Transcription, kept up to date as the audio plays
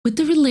With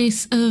the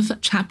release of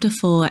Chapter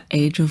 4,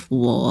 Age of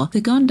War,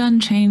 the Gone Done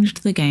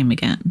changed the game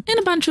again. In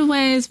a bunch of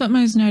ways, but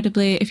most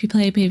notably, if you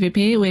play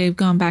PvP, we've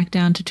gone back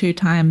down to 2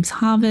 times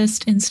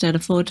harvest instead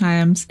of 4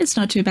 times. It's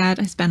not too bad.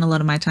 I spent a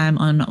lot of my time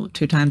on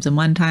 2 times and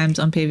 1 times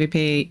on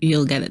PvP.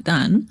 You'll get it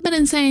done. But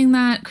in saying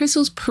that,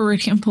 crystal's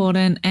pretty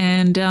important,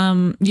 and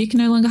you can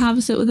no longer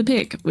harvest it with a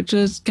pick, which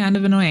is kind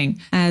of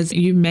annoying, as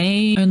you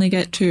may only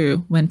get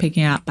 2 when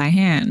picking out by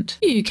hand.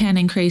 You can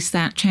increase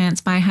that chance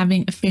by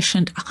having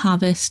efficient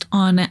harvest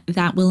on.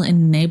 That will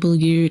enable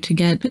you to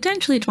get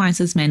potentially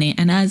twice as many,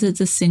 and as it's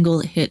a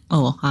single hit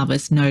or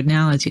harvest node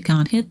now, as you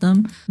can't hit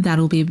them,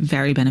 that'll be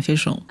very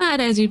beneficial. But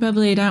as you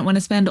probably don't want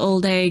to spend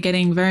all day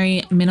getting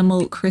very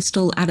minimal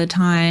crystal at a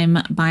time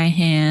by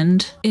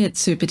hand, it's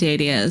super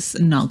tedious,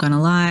 not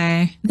gonna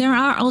lie. There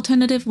are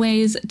alternative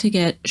ways to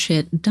get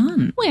shit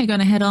done. We're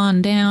gonna head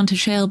on down to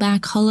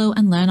Shaleback Hollow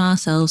and learn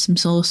ourselves some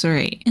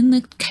sorcery in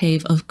the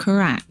Cave of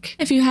Karak.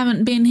 If you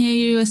haven't been here,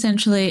 you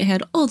essentially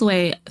head all the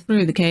way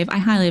through the cave. I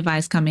highly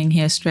advise coming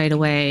here straight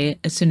away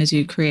as soon as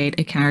you create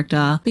a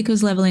character,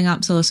 because leveling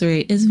up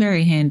sorcery is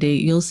very handy.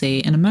 You'll see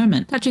in a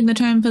moment. Touching the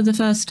tome for the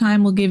first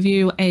time will give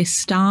you a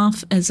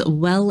staff as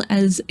well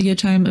as your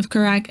Tome of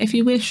Karak. If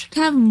you wish to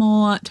have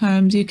more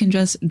tomes, you can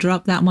just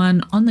drop that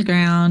one on the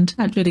ground,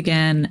 touch it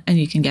again, and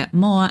you can get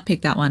more.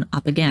 Pick that one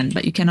up again,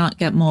 but you cannot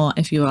get more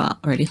if you are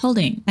already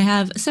holding. I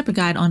have a separate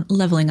guide on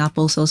leveling up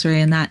all sorcery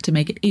and that to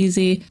make it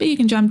easy, but you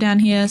can jump down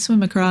here,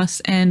 swim across,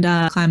 and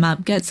climb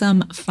up, get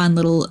some fun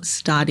little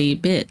starty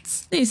bits.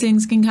 These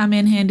things can come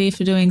in handy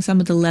for doing some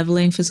of the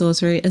leveling for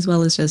sorcery, as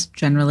well as just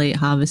generally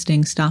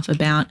harvesting stuff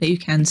about that you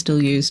can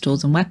still use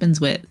tools and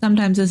weapons with.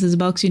 Sometimes this is a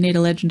box you need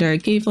a legendary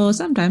key for,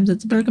 sometimes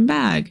it's a broken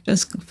bag.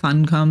 Just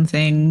funcom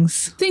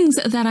things. Things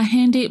that are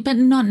handy but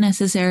not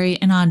necessary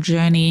in our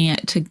journey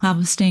to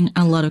harvesting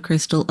a lot of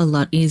crystal a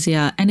lot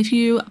easier. And if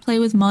you play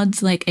with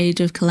mods like Age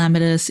of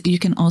Calamitous, you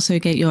can also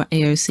get your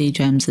AOC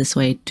gems this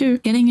way too.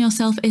 Getting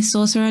yourself a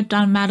sorcerer,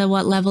 doesn't matter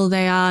what level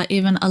they are,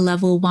 even a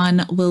level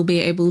 1 will be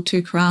able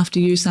to craft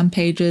you some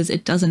pages.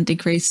 It doesn't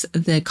decrease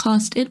the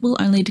cost, it will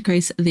only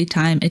decrease the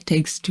time it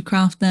takes to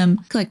craft them.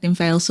 Collecting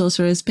failed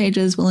sorcerer's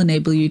pages will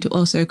enable you to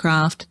also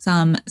craft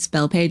some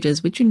spell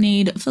pages, which you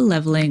need for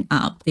leveling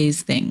up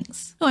these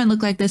things. It won't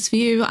look like this for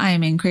you. I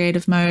am in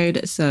creative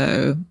mode,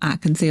 so I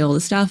can see all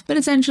the stuff, but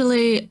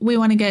essentially we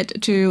want to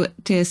get to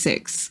tier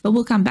 6, but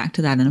we'll come back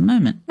to that in a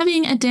moment.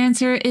 Having a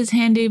dancer is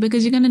handy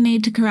because you're going to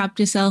need to corrupt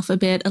yourself a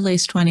bit, at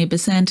least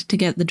 20%, to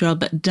get the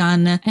job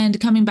done, and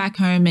coming back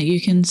home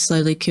you can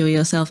slowly cure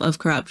yourself of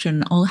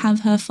corruption or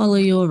have her follow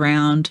you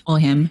around, or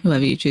him,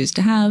 whoever you choose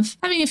to have.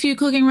 Having a few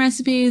cooking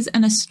recipes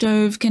and a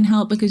stove can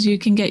help because you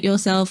can get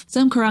yourself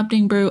some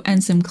corrupting brew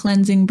and some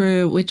cleansing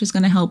brew, which is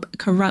going to help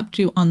corrupt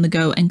you on the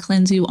go and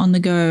cleanse you on the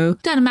go.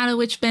 Doesn't matter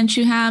which bench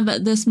you have,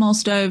 the small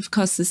stove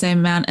costs the same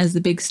amount as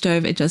the big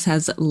stove, it just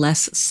has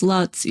less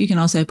slots. You can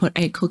also put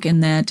a cook in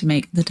there to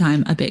make the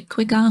time a bit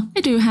quicker.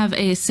 I do have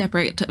a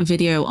separate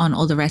video on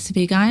all the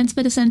recipe guides,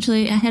 but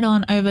essentially I head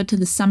on over to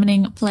the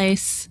summoning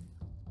place,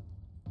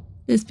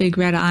 this big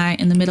red eye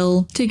in the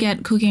middle, to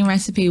get cooking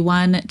recipe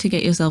 1 to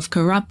get yourself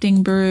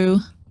corrupting brew.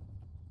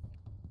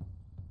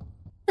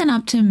 Then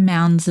up to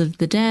Mounds of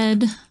the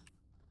Dead.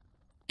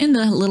 In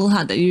the little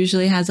hut that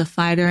usually has a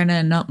fighter in it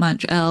and not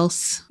much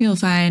else, you'll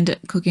find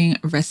cooking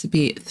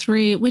recipe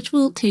 3, which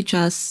will teach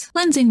us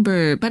cleansing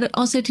brew, but it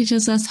also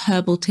teaches us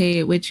herbal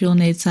tea, which you'll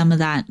need some of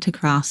that to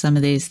craft some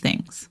of these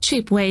things.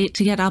 Cheap way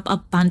to get up a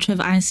bunch of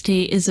iced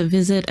tea is to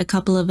visit a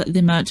couple of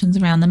the merchants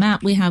around the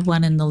map. We have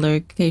one in the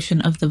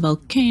location of the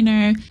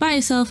volcano. Buy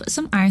yourself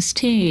some iced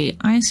tea.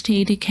 Iced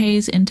tea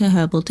decays into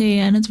herbal tea,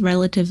 and it's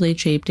relatively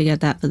cheap to get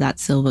that for that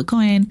silver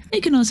coin.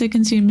 You can also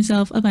consume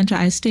yourself a bunch of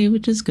iced tea,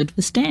 which is good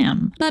for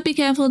stam. But be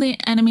careful, the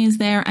enemies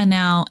there are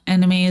now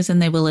enemies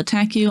and they will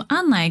attack you,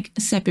 unlike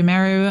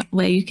Sepimeru,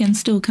 where you can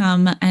still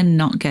come and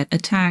not get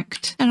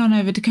attacked. Head on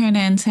over to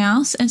Conan's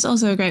house. It's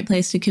also a great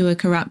place to cure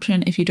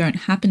corruption if you don't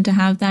happen to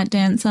have that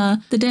dancer.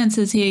 The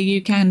dancers here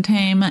you can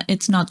tame.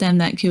 It's not them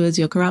that cures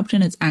your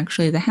corruption, it's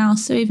actually the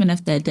house, so even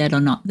if they're dead or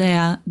not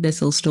there,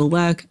 this will still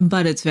work,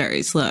 but it's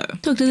very slow.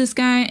 Talk to this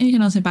guy and you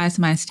can also buy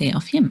some iced tea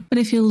off him. But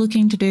if you're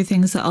looking to do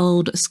things the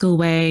old school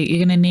way,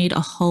 you're going to need a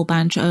whole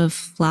bunch of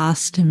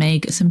flasks to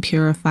make some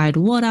purified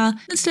water.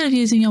 Instead of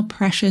using your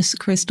precious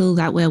crystal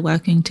that we're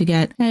working to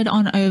get, head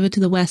on over to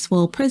the West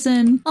Wall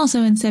Prison,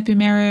 also in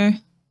Sepimeru,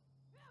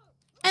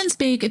 and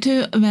speak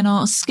to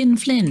Venor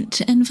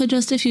Skinflint, and for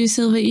just a few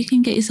silver you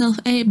can get yourself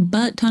a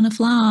butt ton of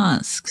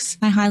flasks.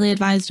 I highly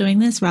advise doing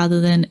this rather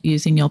than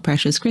using your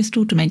precious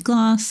crystal to make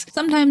glass.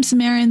 Sometimes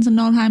Sumerians and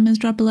Nordheimers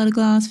drop a lot of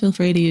glass, feel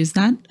free to use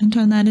that and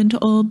turn that into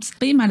orbs,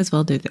 but you might as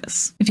well do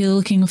this. If you're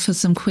looking for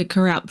some quick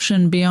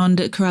corruption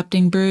beyond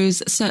corrupting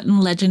brews,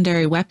 certain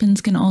legendary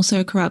weapons can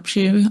also corrupt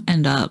you,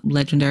 and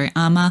legendary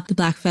armor. The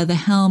Black Feather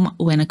Helm,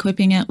 when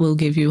equipping it, will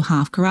give you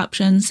half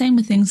corruption. Same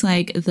with things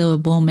like the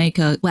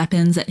Ballmaker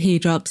weapons that he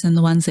drops drops and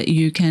the ones that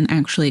you can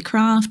actually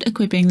craft,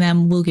 equipping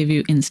them will give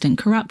you instant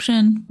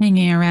corruption.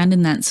 Hanging around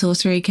in that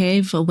sorcery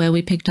cave where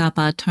we picked up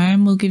our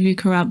tome will give you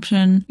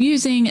corruption.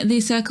 Using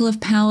the circle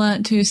of power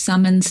to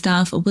summon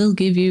stuff will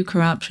give you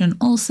corruption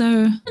also.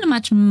 In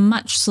a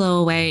much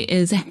slower way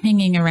is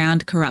hanging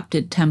around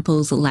corrupted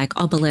temples like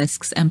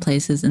obelisks and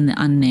places in the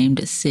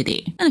unnamed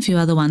city. And a few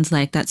other ones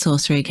like that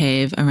sorcery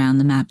cave around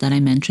the map that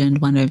I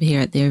mentioned, one over here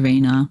at the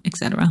arena,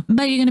 etc.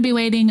 But you're going to be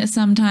waiting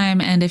some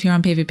time, and if you're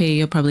on PvP,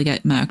 you'll probably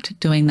get murked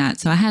doing that.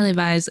 So I highly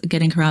advise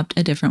getting corrupt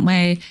a different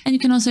way. And you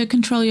can also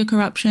control your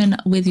corruption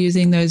with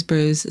using those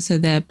brews, so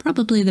they're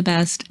probably the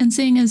best. And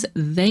seeing as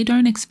they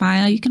don't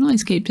expire, you can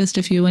always keep just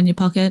a few in your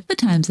pocket for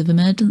times of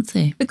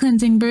emergency. For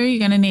cleansing brew, you're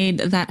going to need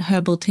that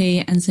herbal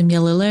tea and some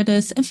yellow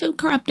lotus, and for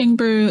corrupting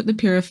brew, the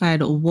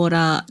purified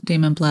water,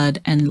 demon blood,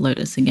 and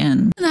lotus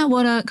again. And that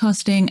water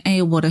costing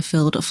a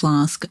water-filled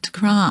flask to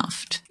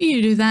craft.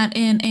 You do that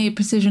in a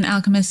precision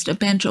alchemist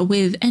bench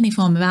with any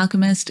form of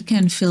alchemist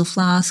can fill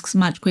flasks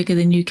much quicker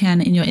than you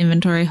can in your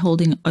inventory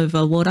holding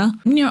over water.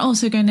 You're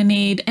also going to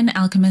need an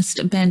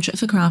alchemist bench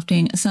for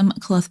crafting some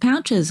cloth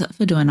pouches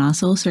for doing our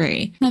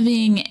sorcery.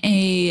 Having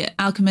a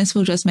alchemist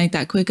will just make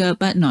that quicker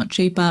but not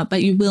cheaper,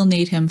 but you will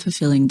need him for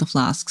filling the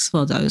flasks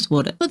for those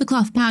water. For the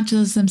cloth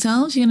pouches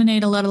themselves, you're going to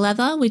need a lot of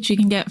leather, which you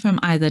can get from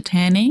either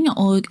tanning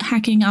or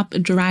hacking up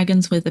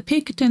dragons with a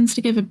pick tends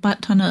to give a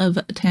butt ton of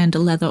tanned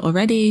leather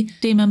already.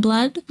 Demon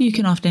blood you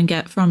can often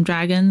get from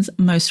dragons,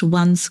 most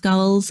 1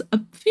 skulls, a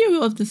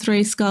few of the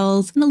 3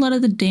 skulls, and a lot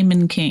of the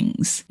demon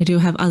kings. I do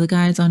have other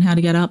guides on how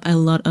to get up a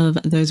lot of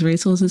those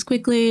resources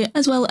quickly,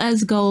 as well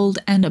as gold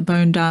and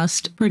bone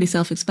dust, pretty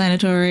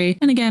self-explanatory.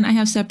 And again, I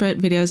have separate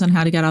videos on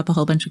how to get up a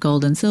whole bunch of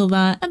gold and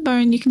silver. And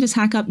bone you can just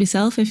hack up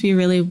yourself if you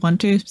really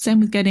want to. Same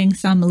with getting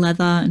some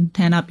leather and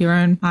tan up your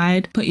own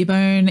hide. Put your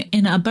bone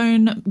in a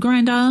bone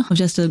grinder, or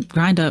just a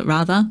grinder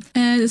rather,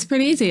 and it's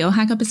pretty easy. Or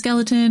hack up a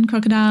skeleton,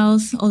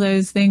 crocodiles, all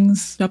those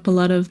things. Drop a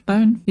lot of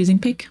bone using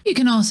pick. You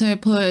can also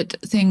put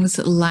things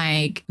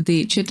like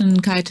the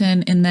chitin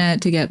chitin in there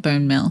to get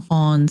bone meal,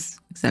 horns,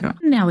 etc.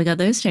 Now we got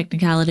those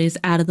technicalities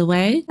out of the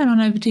way, head on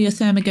over to your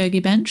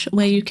Thermagogy bench,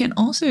 where you can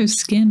also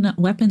skin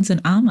weapons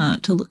and armor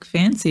to look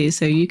fancy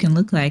so you can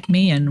look like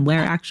me and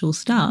wear actual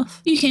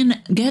stuff. You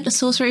can get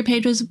sorcery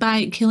pages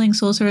by killing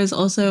sorcerers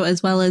also,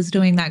 as well as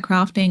doing that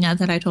crafting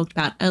that I talked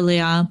about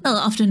earlier. They'll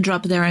often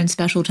drop their own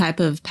special type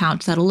of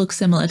pouch that'll look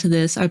similar to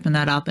this. Open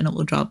that up and it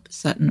will drop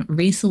certain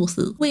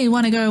resources. We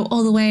want to go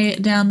all the way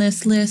down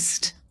this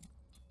list.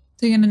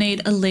 So you're going to need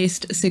at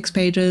least 6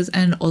 pages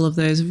and all of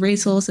those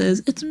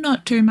resources. It's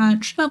not too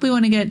much, but we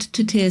want to get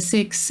to tier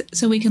 6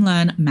 so we can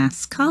learn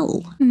Mass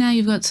Cull. Now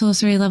you've got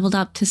sorcery leveled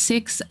up to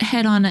 6,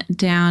 head on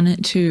down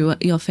to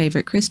your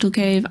favorite crystal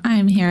cave. I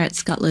am here at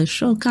Scuttler's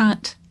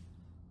Shortcut.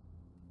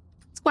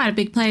 Quite a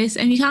big place,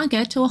 and you can't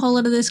get to a whole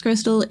lot of this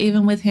crystal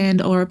even with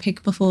hand or a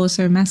pick before,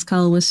 so Mass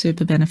Cull was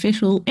super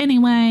beneficial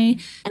anyway,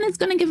 and it's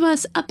going to give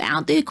us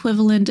about the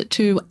equivalent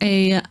to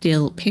a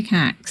steel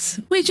pickaxe,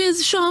 which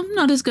is sure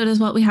not as good as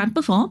what we had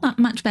before, but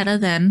much better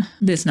than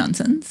this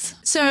nonsense.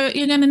 So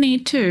you're going to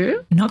need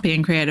to, not be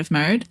in creative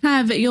mode,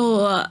 have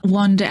your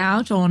wand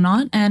out or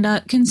not, and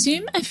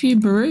consume a few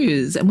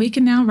brews. And we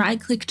can now right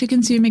click to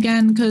consume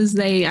again because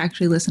they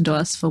actually listen to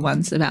us for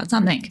once about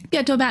something.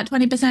 Get to about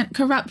 20%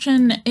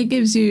 corruption. It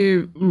gives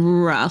you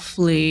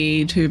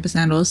roughly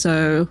 2% or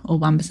so, or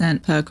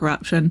 1% per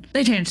corruption.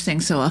 They change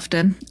things so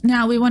often.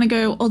 Now we want to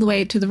go all the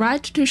way to the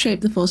right to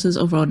shape the forces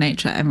of raw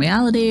nature and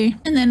reality,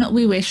 and then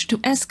we wish to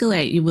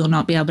escalate. You will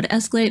not be able to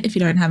escalate if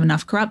you don't have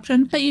enough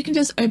corruption, but you can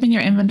just open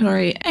your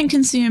inventory and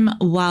consume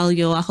while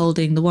you're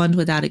holding the wand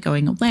without it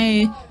going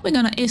away. We're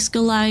gonna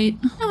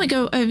escalate, and we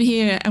go over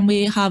here and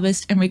we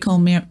harvest and recall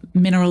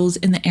minerals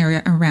in the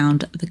area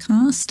around the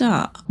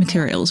caster.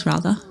 Materials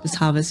rather, just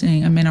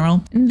harvesting a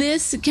mineral.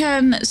 This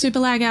can super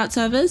lag out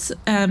servers,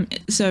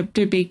 so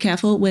do be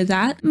careful with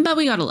that, but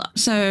we got a lot.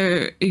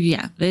 So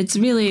yeah, it's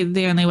really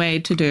the only way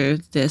to do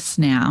this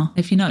now.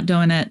 If you're not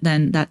doing it,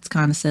 then that's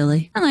kind of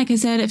silly. And like I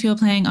said, if you're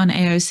playing on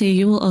AOC,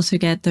 you will also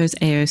get those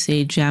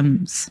AOC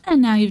gems.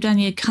 And now you've done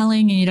your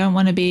culling and you don't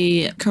want to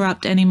be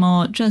corrupt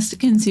anymore, just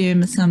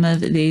consume some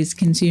of these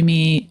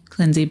consumey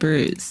cleansy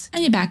brews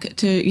and you're back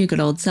to your good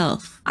old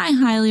self. I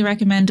highly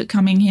recommend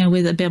coming here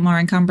with a bit more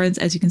encumbrance.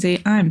 As you can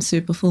see, I'm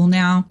super full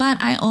now,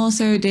 but I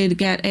also did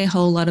get a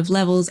whole lot of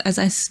levels as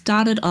I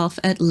started off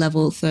at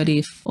level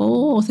 34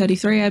 or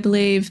 33, I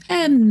believe,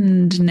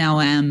 and now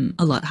I am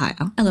a lot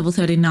higher at level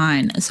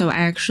 39. So I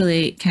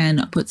actually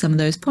can put some of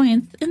those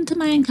points into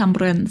my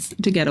encumbrance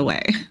to get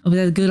away with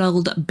a good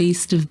old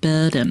beast of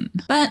burden.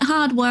 But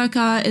hard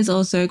worker is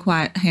also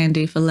quite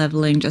handy for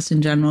leveling just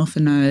in general for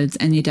nodes,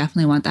 and you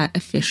definitely want that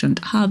efficient efficient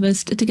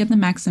harvest to get the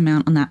max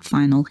amount on that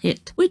final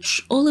hit,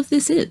 which all of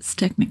this is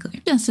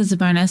technically. Just as a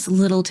bonus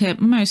little tip,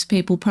 most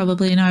people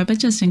probably know, but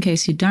just in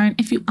case you don't,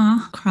 if you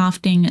are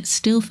crafting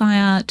still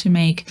fire to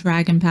make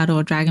dragon powder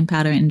or dragon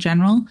powder in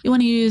general, you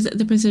want to use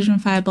the precision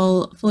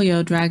fireball for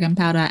your dragon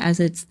powder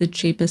as it's the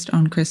cheapest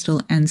on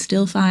crystal and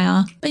still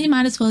fire, but you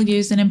might as well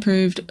use an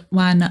improved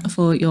one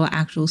for your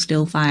actual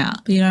still fire.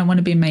 But you don't want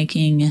to be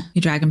making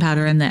your dragon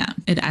powder in there.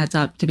 It adds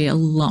up to be a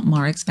lot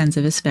more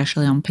expensive,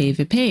 especially on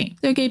PvP.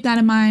 So keep that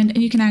in mind,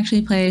 and you can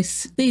actually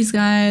place these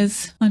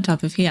guys on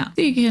top of here.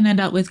 So you can end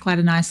up with quite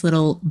a nice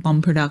little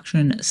bomb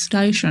production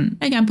station.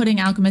 Again, putting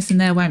alchemists in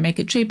there won't make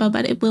it cheaper,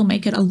 but it will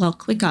make it a lot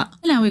quicker.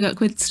 And now we got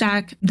quick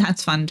stack.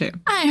 That's fun too.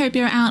 I hope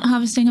you're out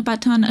harvesting a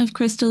butt ton of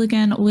crystal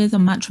again with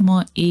much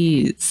more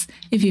ease.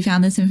 If you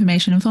found this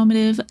information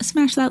informative,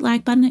 smash that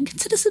like button and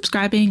consider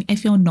subscribing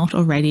if you're not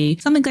already.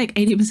 Something like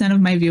 80%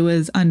 of my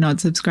viewers are not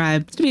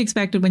subscribed. It's to be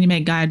expected when you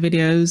make guide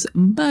videos,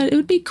 but it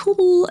would be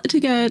cool to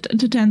get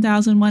to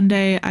 10,000 one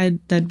day.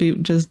 That'd be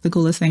just the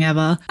coolest thing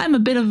ever. I'm a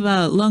bit of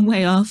a long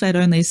way off at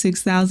only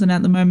 6,000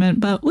 at the moment,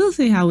 but we'll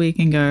see how we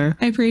can go.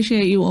 I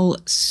appreciate you all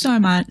so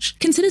much.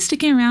 Consider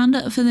sticking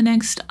around for the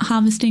next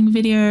harvesting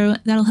video.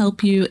 That'll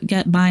help you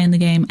get by in the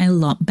game a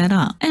lot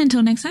better. And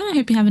until next time, I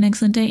hope you have an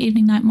excellent day,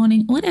 evening, night,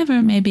 morning, whatever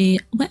it may be,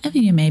 wherever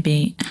you may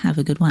be. Have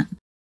a good one.